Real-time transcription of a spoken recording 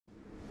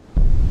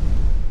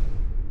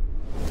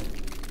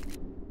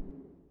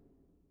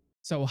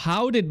So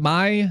how did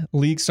my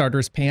league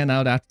starters pan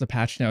out after the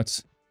patch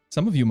notes?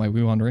 Some of you might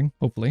be wondering,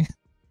 hopefully.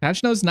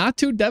 Patch notes not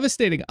too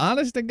devastating,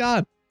 honest to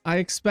God. I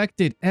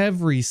expected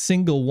every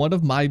single one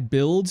of my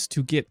builds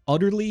to get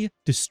utterly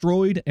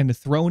destroyed and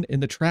thrown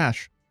in the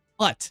trash.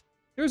 But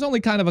there's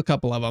only kind of a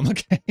couple of them,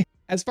 okay?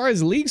 As far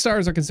as league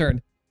stars are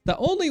concerned, the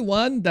only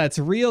one that's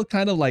real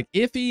kind of like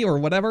iffy or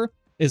whatever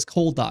is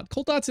Cold Dot.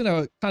 Cold Dot's in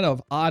a kind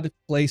of odd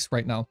place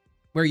right now,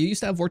 where you used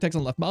to have Vortex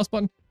on the left mouse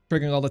button,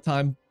 triggering all the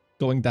time,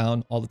 going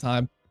down all the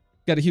time.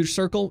 Got a huge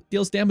circle,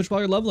 deals damage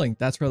while you're leveling.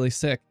 That's really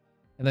sick.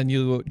 And then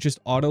you just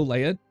auto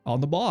lay it on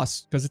the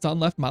boss because it's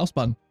on left mouse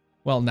button.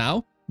 Well,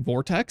 now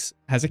Vortex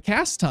has a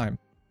cast time.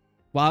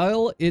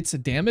 While its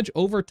damage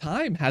over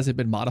time hasn't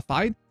been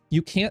modified,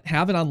 you can't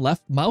have it on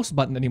left mouse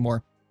button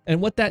anymore.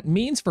 And what that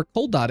means for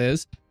Cold Dot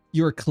is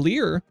your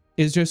clear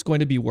is just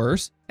going to be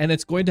worse, and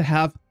it's going to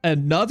have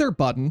another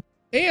button,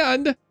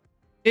 and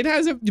it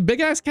has a big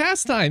ass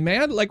cast time,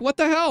 man. Like, what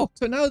the hell?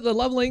 So now the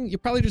leveling, you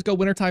probably just go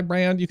Wintertime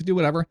brand, you can do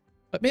whatever.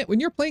 But man,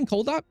 when you're playing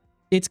Cold Dot,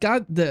 it's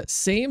got the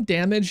same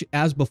damage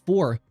as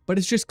before, but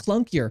it's just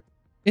clunkier.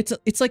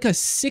 It's like a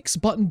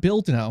 6-button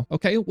build now,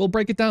 okay? We'll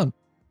break it down.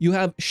 You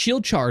have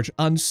Shield Charge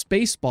on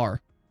spacebar,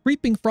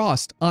 Creeping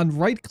Frost on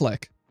right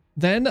click,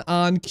 then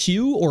on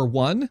Q or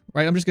 1,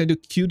 right? I'm just going to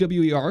do Q,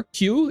 W, E, R.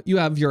 Q, you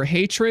have your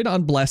Hatred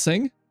on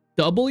Blessing.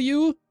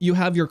 W, you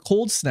have your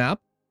Cold Snap.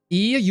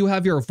 E, you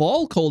have your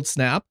Vol Cold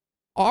Snap.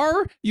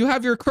 R, you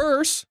have your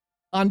Curse.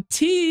 On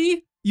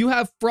T, you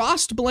have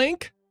Frost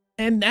Blink.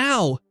 And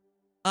now,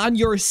 on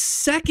your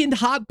second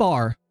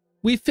hotbar,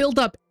 we filled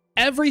up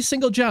every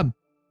single gem.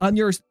 On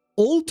your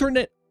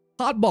alternate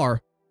hotbar,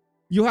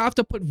 you have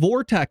to put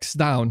Vortex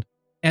down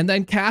and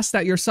then cast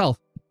that yourself.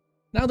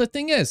 Now, the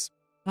thing is,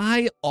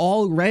 I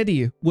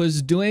already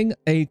was doing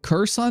a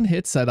curse on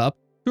hit setup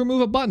to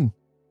remove a button.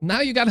 Now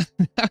you got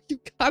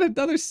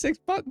another 6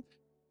 buttons.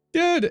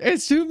 Dude,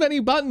 it's too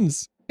many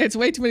buttons. It's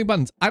way too many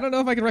buttons. I don't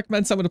know if I can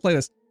recommend someone to play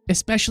this,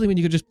 especially when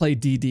you could just play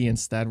DD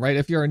instead, right?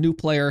 If you're a new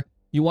player,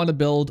 you want to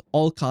build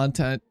all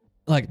content.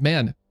 Like,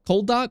 man,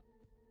 Cold Dot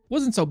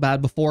wasn't so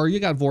bad before. You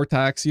got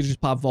Vortex, you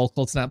just pop Volt,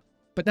 Cold Snap.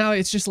 But now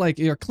it's just like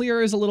your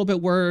clear is a little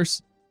bit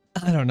worse.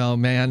 I don't know,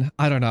 man.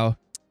 I don't know.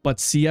 But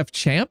CF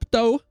Champ,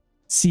 though?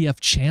 CF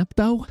Champ,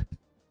 though?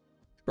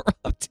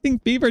 Corrupting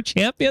Fever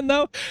Champion,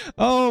 though?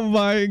 Oh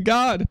my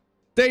god.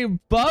 They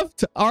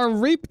buffed our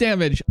Reap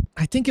damage.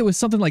 I think it was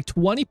something like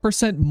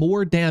 20%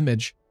 more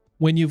damage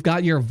when you've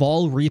got your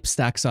Vol Reap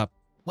stacks up.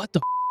 What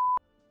the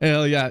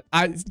hell yeah.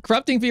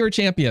 Corrupting Fever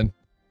Champion.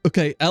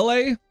 Okay,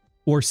 LA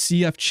or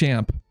CF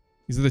Champ.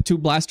 These are the 2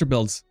 blaster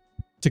builds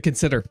to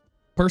consider.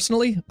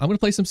 Personally, I'm going to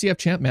play some CF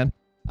Champ, man.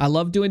 I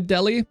love doing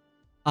Deli.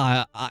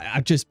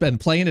 I've just been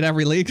playing it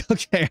every league.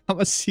 Okay, I'm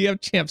a CF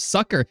Champ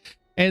sucker.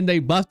 And they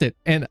buffed it.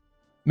 And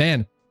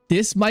man,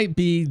 this might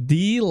be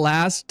the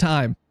last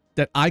time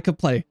that I could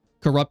play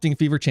Corrupting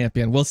Fever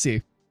Champion. We'll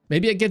see.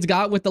 Maybe it gets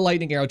got with the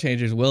lightning arrow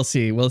changes. We'll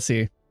see. We'll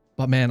see.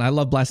 But man, I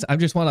love Blast. I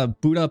just want to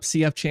boot up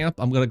CF Champ.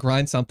 I'm going to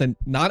grind something.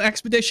 Not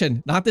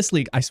Expedition. Not this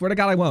league. I swear to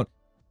God, I won't.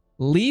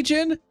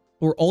 Legion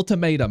or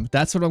Ultimatum.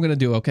 That's what I'm going to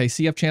do. Okay,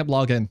 CF Champ,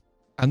 log in.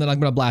 And then I'm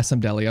going to blast some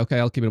Deli. Okay,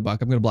 I'll keep it a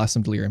buck. I'm going to blast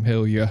some Delirium.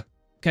 Hell yeah.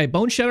 Okay,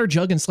 Boneshatter,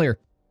 Jug, and Slayer.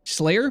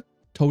 Slayer,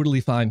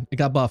 totally fine. It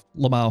got buffed.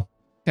 Lamau.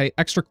 Okay,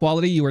 extra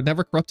quality. You were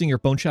never corrupting your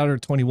Boneshatter to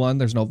 21.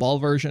 There's no Vol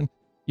version.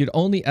 You'd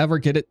only ever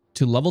get it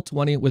to level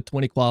 20 with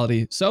 20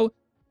 quality. So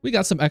we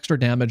got some extra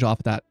damage off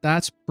of that.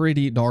 That's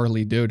pretty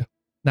gnarly, dude.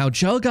 Now,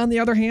 Jug, on the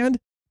other hand,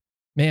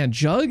 man,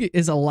 Jug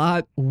is a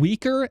lot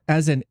weaker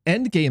as an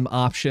endgame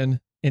option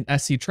in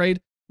SC Trade,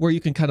 where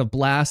you can kind of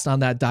blast on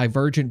that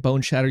divergent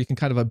Boneshatter. You can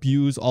kind of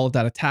abuse all of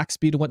that attack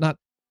speed and whatnot.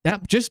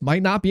 That just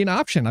might not be an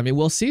option. I mean,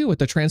 we'll see with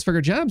the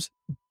Transfigure Gems,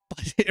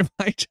 but it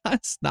might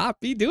just not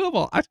be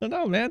doable. I don't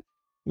know, man.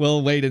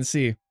 We'll wait and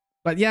see.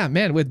 But yeah,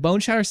 man, with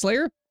Boneshatter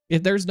Slayer,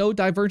 if there's no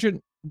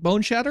divergent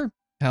Boneshatter,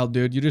 hell,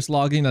 dude, you just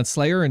log in on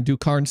Slayer and do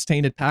Karn's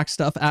Tainted Pack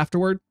stuff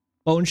afterward.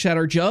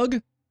 Boneshatter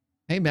Jug,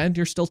 hey, man,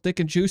 you're still thick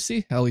and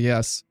juicy? Hell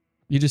yes.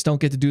 You just don't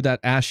get to do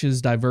that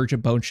Ashes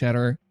divergent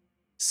Boneshatter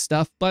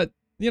stuff, but,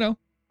 you know,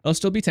 it'll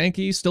still be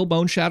tanky, still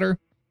Boneshatter,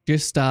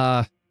 just,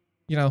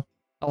 you know,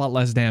 a lot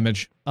less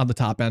damage on the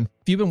top end.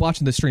 If you've been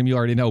watching the stream, you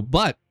already know,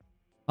 but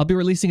I'll be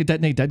releasing a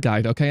Detonate Dead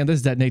guide, okay? And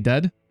this Detonate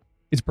Dead,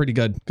 it's pretty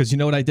good, because you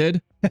know what I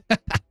did?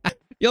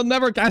 You'll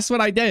never guess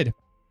what I did.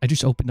 I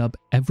just opened up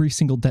every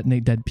single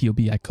Detonate Dead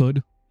POB I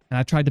could, and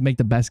I tried to make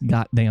the best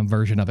goddamn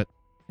version of it.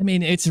 I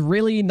mean, it's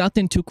really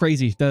nothing too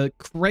crazy. The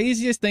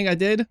craziest thing I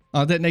did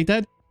on Detonate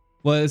Dead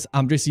was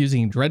I'm just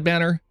using Dread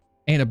Banner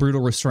and a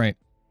Brutal Restraint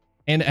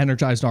and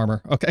Energized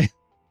Armor, okay?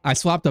 I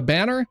swapped a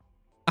banner,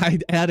 I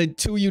added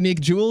 2 unique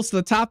jewels to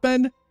the top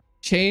end,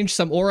 changed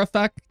some aura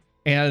effect,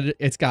 and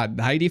it's got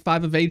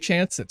 95 evade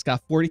chance, it's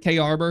got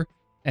 40k armor,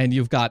 and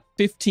you've got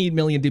 15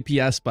 million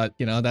DPS, but,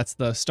 you know, that's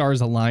the stars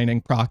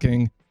aligning,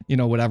 procking, you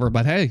know, whatever.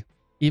 But hey,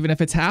 even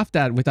if it's half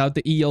that, without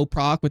the EO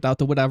proc, without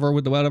the whatever,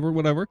 with the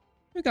whatever,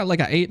 you got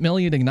like a 8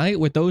 million ignite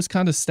with those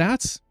kind of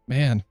stats.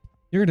 Man,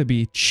 you're going to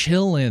be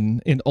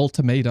chilling in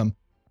Ultimatum.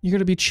 You're going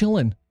to be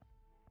chilling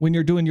when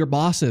you're doing your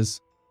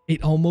bosses.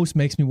 It almost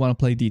makes me want to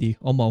play DD.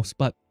 Almost.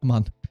 But come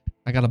on.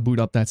 I got to boot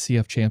up that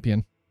CF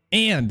champion.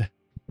 And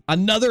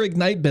another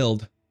Ignite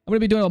build. I'm going to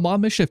be doing a Maw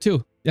of Mischief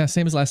too. Yeah,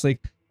 same as last league.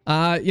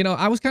 You know,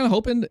 I was kind of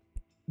hoping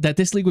that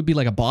this league would be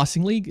like a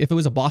bossing league. If it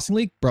was a bossing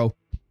league, bro,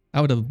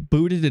 I would have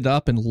booted it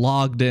up and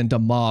logged into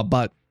Maw.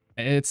 But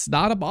it's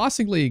not a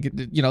bossing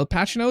league. You know,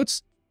 patch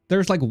notes,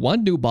 there's like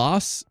one new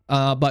boss.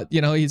 But,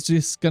 you know, he's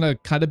just going to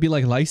kind of be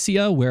like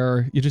Lycia,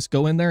 where you just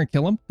go in there and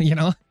kill him. You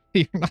know,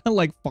 you're not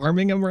like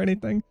farming him or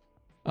anything.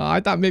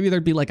 I thought maybe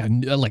there'd be like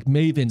like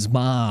Maven's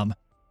mom,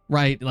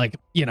 right? Like,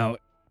 you know,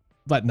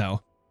 but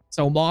no.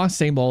 So Maw,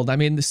 same old. I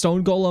mean, the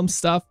Stone Golem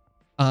stuff,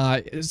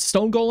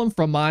 Stone Golem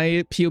from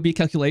my POB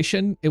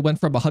calculation, it went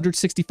from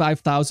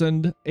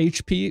 165,000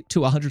 HP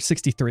to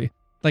 163.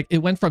 Like it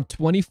went from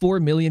 24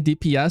 million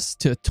DPS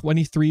to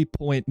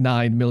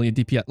 23.9 million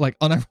DPS. Like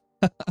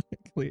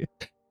unironically,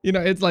 you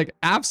know, it's like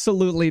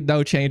absolutely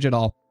no change at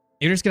all.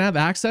 You're just gonna have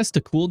access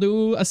to cool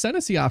new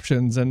ascendancy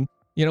options and,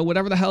 you know,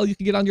 whatever the hell you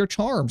can get on your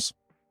charms.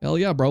 Hell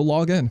yeah, bro,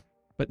 log in.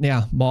 But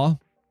yeah, Maw,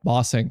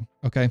 bossing,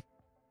 okay? As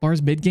far as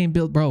mid-game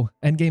build, bro,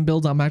 endgame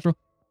builds on macro,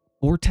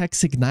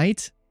 Vortex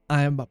Ignite,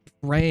 I'm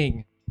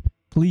praying,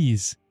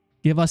 please,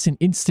 give us an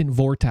instant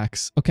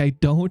Vortex, okay?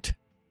 Don't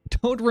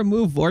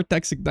remove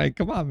Vortex Ignite,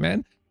 come on,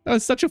 man. That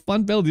was such a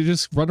fun build. You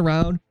just run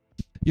around,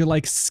 you're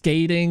like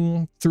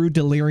skating through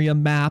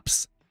Delirium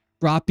maps,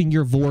 dropping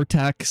your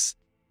Vortex,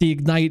 the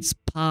Ignites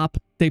pop,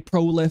 they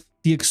prolift,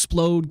 the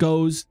explode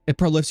goes, it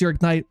prolifts your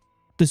Ignite,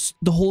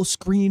 the whole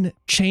screen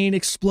chain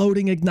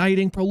exploding,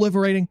 igniting,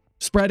 proliferating,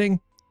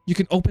 spreading. You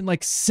can open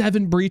like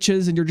 7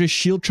 breaches and you're just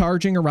shield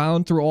charging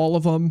around through all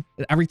of them.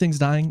 Everything's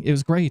dying. It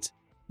was great.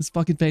 It's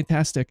fucking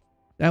fantastic.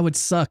 That would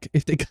suck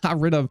if they got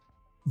rid of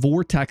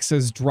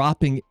vortexes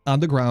dropping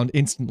on the ground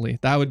instantly.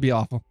 That would be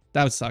awful.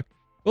 That would suck.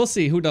 We'll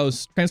see. Who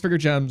knows? Transfigure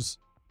Gems,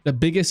 the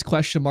biggest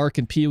question mark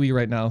in PoE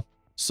right now.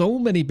 So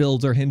many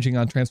builds are hinging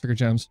on Transfigure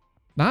Gems.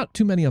 Not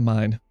too many of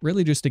mine.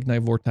 Really just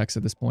Ignite Vortex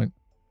at this point.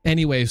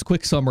 Anyways,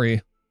 quick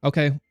summary.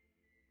 Okay,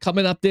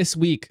 coming up this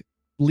week,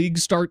 League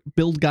Start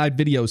build guide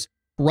videos,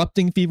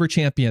 Corrupting Fever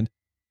Champion,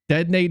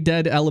 Detonate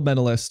Dead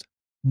Elementalist,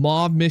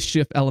 Maw of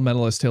Mischief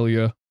Elementalist,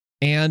 Hillia,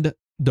 and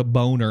the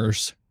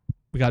boners.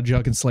 We got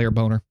Jug and Slayer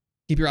boner.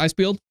 Keep your eyes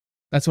peeled.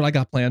 That's what I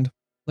got planned.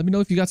 Let me know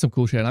if you got some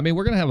cool shit. I mean,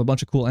 we're going to have a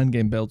bunch of cool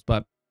endgame builds, but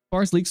as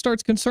far as League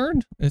Start's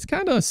concerned, it's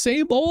kind of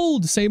same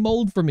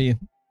old for me.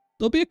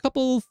 There'll be a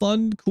couple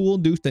fun, cool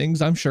new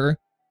things, I'm sure.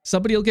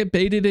 Somebody will get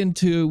baited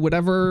into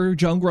whatever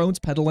Jungrone's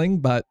peddling,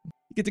 but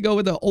you get to go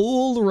with the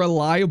old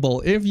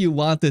reliable if you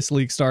want this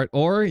League Start,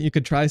 or you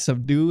could try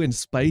some new and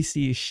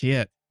spicy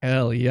shit.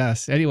 Hell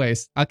yes.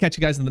 Anyways, I'll catch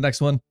you guys in the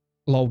next one.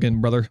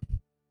 Logan, brother.